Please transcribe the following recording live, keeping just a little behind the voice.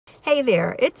Hey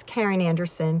there, it's Karen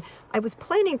Anderson. I was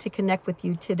planning to connect with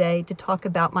you today to talk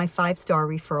about my 5-star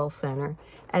referral center.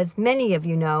 As many of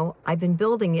you know, I've been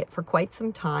building it for quite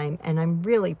some time and I'm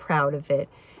really proud of it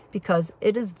because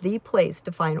it is the place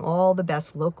to find all the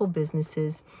best local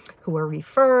businesses who are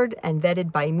referred and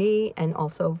vetted by me and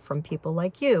also from people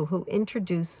like you who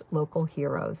introduce local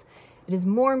heroes. It is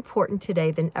more important today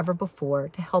than ever before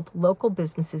to help local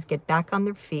businesses get back on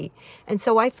their feet. And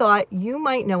so I thought you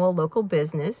might know a local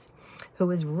business who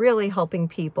is really helping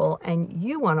people and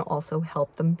you want to also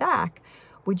help them back.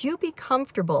 Would you be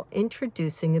comfortable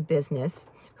introducing a business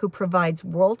who provides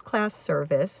world-class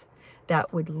service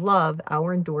that would love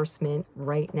our endorsement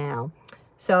right now?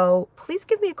 So please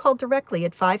give me a call directly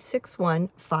at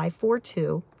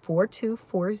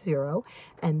 561-542-4240,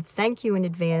 and thank you in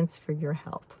advance for your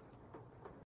help.